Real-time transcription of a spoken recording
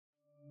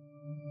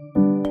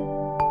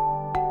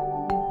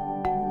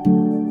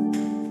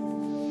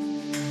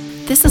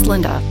This is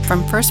Linda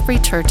from First Free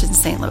Church in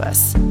St.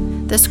 Louis.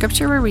 The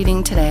scripture we're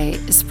reading today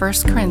is 1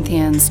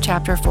 Corinthians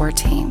chapter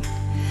 14.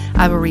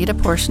 I will read a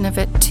portion of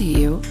it to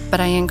you, but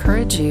I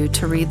encourage you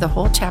to read the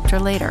whole chapter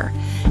later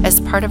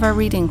as part of our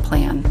reading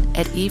plan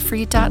at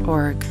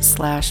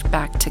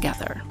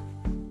efree.org/backtogether.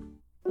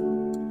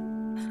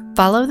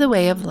 Follow the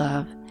way of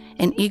love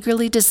and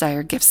eagerly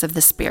desire gifts of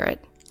the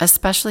Spirit,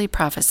 especially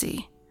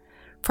prophecy.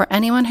 For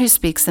anyone who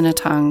speaks in a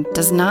tongue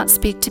does not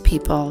speak to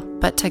people,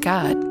 but to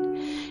God.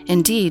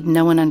 Indeed,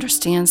 no one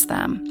understands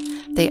them.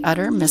 They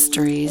utter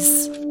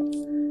mysteries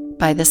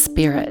by the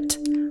Spirit.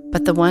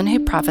 But the one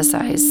who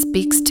prophesies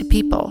speaks to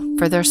people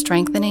for their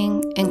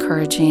strengthening,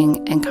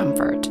 encouraging, and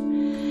comfort.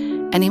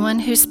 Anyone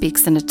who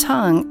speaks in a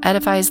tongue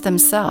edifies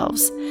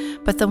themselves,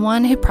 but the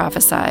one who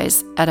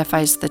prophesies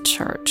edifies the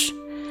church.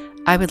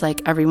 I would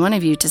like every one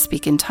of you to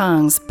speak in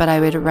tongues, but I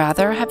would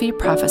rather have you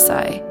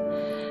prophesy.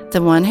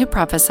 The one who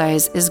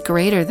prophesies is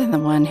greater than the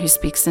one who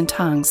speaks in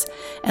tongues,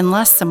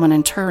 unless someone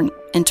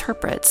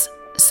interprets,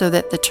 so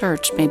that the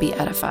church may be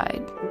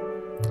edified.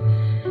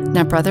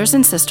 Now, brothers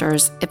and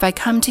sisters, if I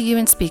come to you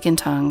and speak in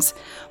tongues,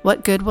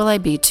 what good will I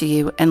be to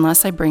you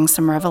unless I bring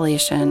some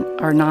revelation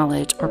or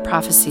knowledge or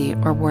prophecy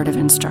or word of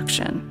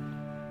instruction?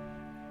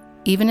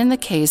 Even in the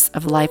case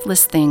of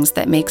lifeless things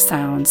that make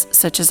sounds,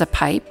 such as a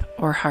pipe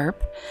or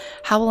harp,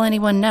 how will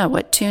anyone know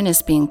what tune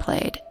is being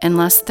played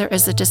unless there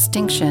is a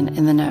distinction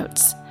in the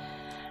notes?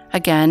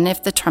 Again,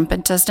 if the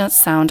trumpet does not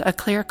sound a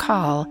clear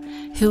call,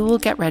 who will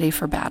get ready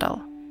for battle?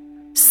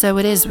 So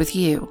it is with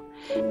you.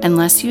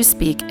 Unless you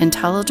speak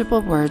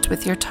intelligible words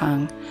with your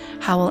tongue,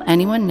 how will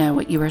anyone know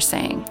what you are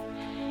saying?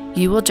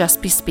 You will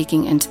just be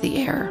speaking into the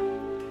air.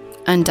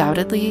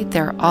 Undoubtedly,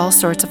 there are all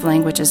sorts of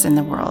languages in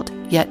the world,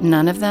 yet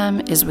none of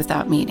them is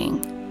without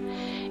meaning.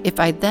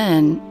 If I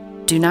then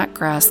do not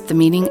grasp the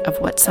meaning of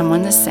what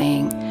someone is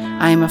saying,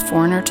 I am a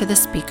foreigner to the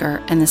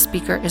speaker, and the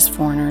speaker is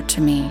foreigner to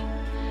me.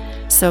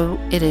 So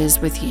it is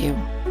with you.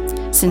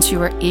 Since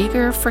you are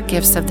eager for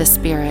gifts of the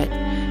Spirit,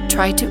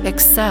 try to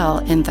excel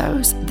in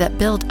those that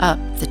build up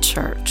the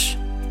church.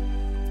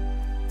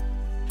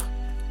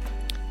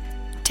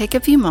 Take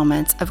a few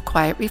moments of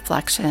quiet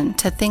reflection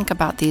to think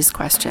about these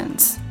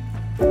questions.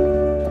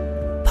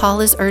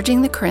 Paul is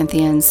urging the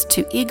Corinthians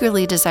to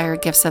eagerly desire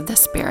gifts of the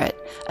Spirit,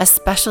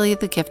 especially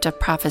the gift of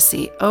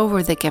prophecy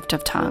over the gift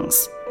of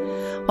tongues.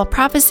 While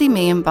prophecy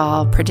may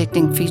involve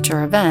predicting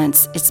future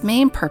events, its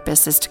main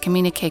purpose is to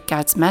communicate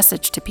God's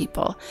message to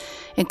people,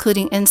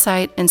 including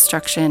insight,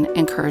 instruction,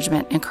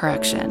 encouragement, and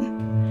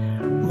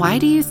correction. Why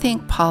do you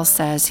think Paul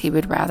says he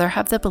would rather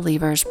have the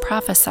believers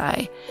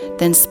prophesy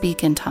than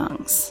speak in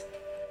tongues?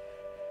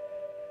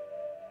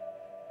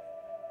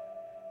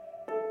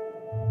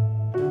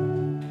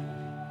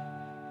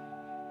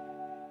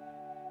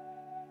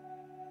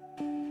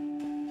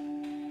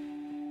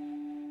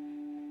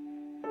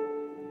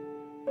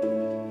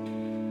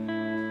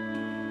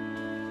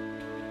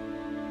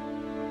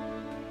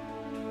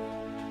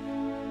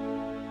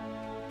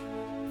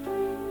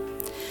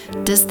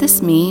 Does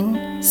this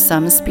mean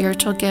some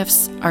spiritual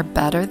gifts are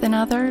better than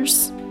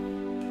others?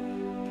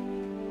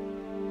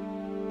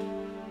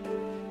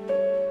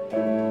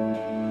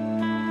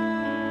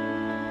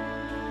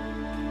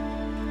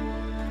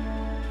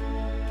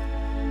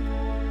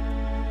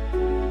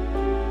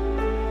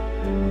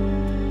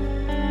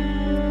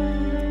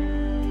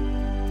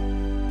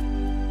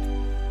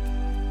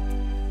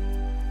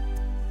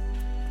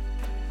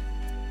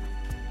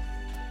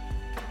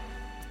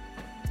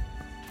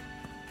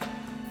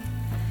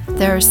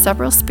 There are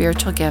several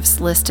spiritual gifts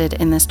listed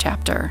in this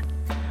chapter.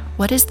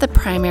 What is the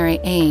primary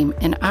aim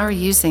in our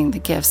using the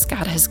gifts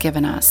God has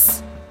given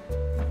us?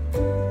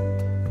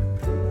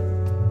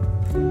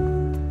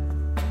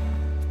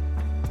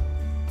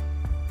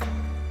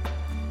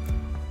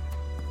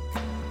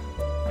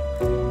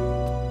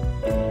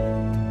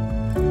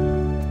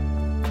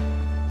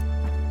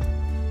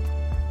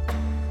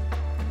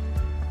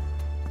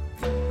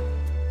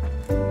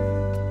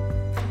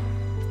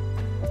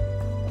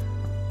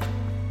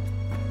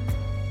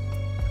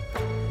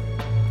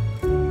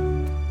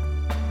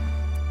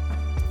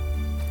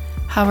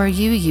 How are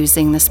you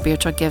using the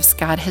spiritual gifts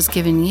God has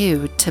given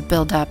you to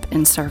build up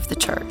and serve the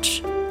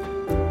church?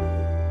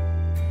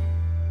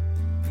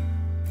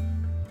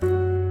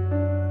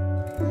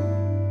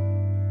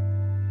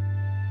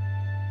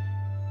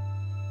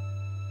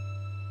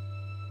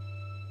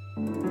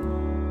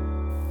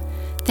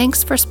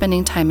 Thanks for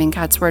spending time in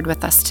God's Word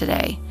with us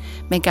today.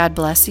 May God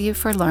bless you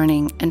for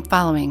learning and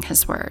following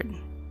His Word.